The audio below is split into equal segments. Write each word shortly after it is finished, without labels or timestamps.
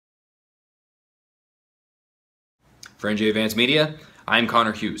For NJ Advanced Media, I'm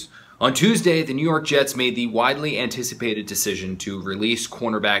Connor Hughes. On Tuesday, the New York Jets made the widely anticipated decision to release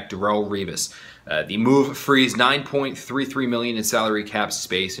cornerback Darrelle Revis. The move frees $9.33 million in salary cap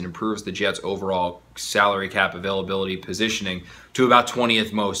space and improves the Jets' overall salary cap availability positioning to about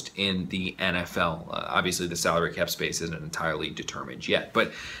 20th most in the NFL. Obviously, the salary cap space isn't entirely determined yet.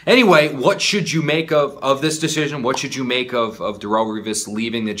 But anyway, what should you make of this decision? What should you make of Darrelle Revis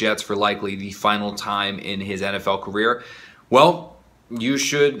leaving the Jets for likely the final time in his NFL career? Well, you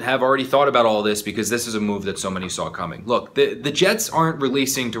should have already thought about all this because this is a move that so many saw coming. Look, the Jets aren't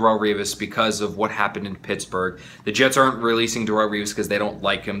releasing Darrelle Revis because of what happened in Pittsburgh. The Jets aren't releasing Darrelle Revis because they don't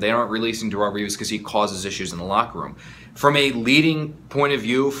like him. They aren't releasing Darrelle Revis because he causes issues in the locker room. From a leading point of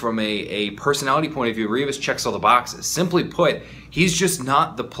view, from a personality point of view, Revis checks all the boxes. Simply put, he's just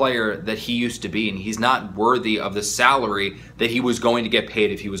not the player that he used to be, and he's not worthy of the salary that he was going to get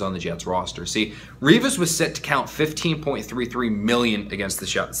paid if he was on the Jets roster. See, Revis was set to count $15.33 million against the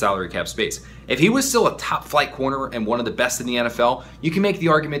salary cap space. If he was still a top-flight corner and one of the best in the NFL, you can make the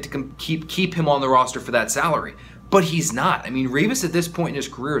argument to keep him on the roster for that salary. But he's not. I mean, Revis at this point in his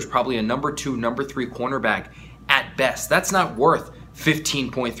career is probably a number 2, number 3 cornerback at best. That's not worth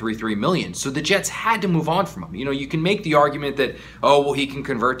 $15.33 million. So the Jets had to move on from him. You know, you can make the argument that, oh, well, he can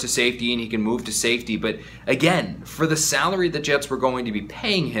convert to safety and he can move to safety. But again, for the salary the Jets were going to be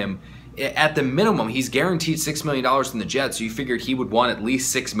paying him, at the minimum, he's guaranteed $6 million from the Jets. So you figured he would want at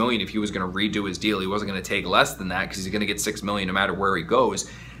least $6 million if he was going to redo his deal. He wasn't going to take less than that because he's going to get $6 million no matter where he goes.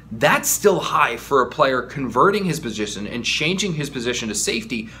 That's still high for a player converting his position and changing his position to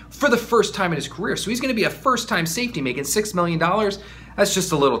safety for the first time in his career. So he's going to be a first-time safety making $6 million. That's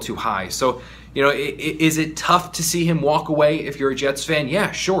just a little too high. So, you know, is it tough to see him walk away if you're a Jets fan?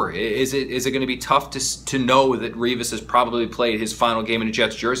 Yeah, sure. Is it going to be tough to know that Revis has probably played his final game in a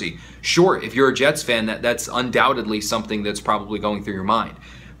Jets jersey? Sure. If you're a Jets fan, that's undoubtedly something that's probably going through your mind.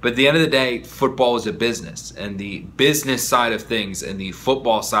 But at the end of the day, football is a business, and the business side of things and the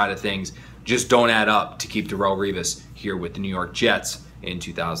football side of things just don't add up to keep Darrelle Revis here with the New York Jets in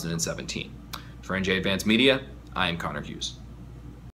 2017. For NJ Advanced Media, I am Connor Hughes.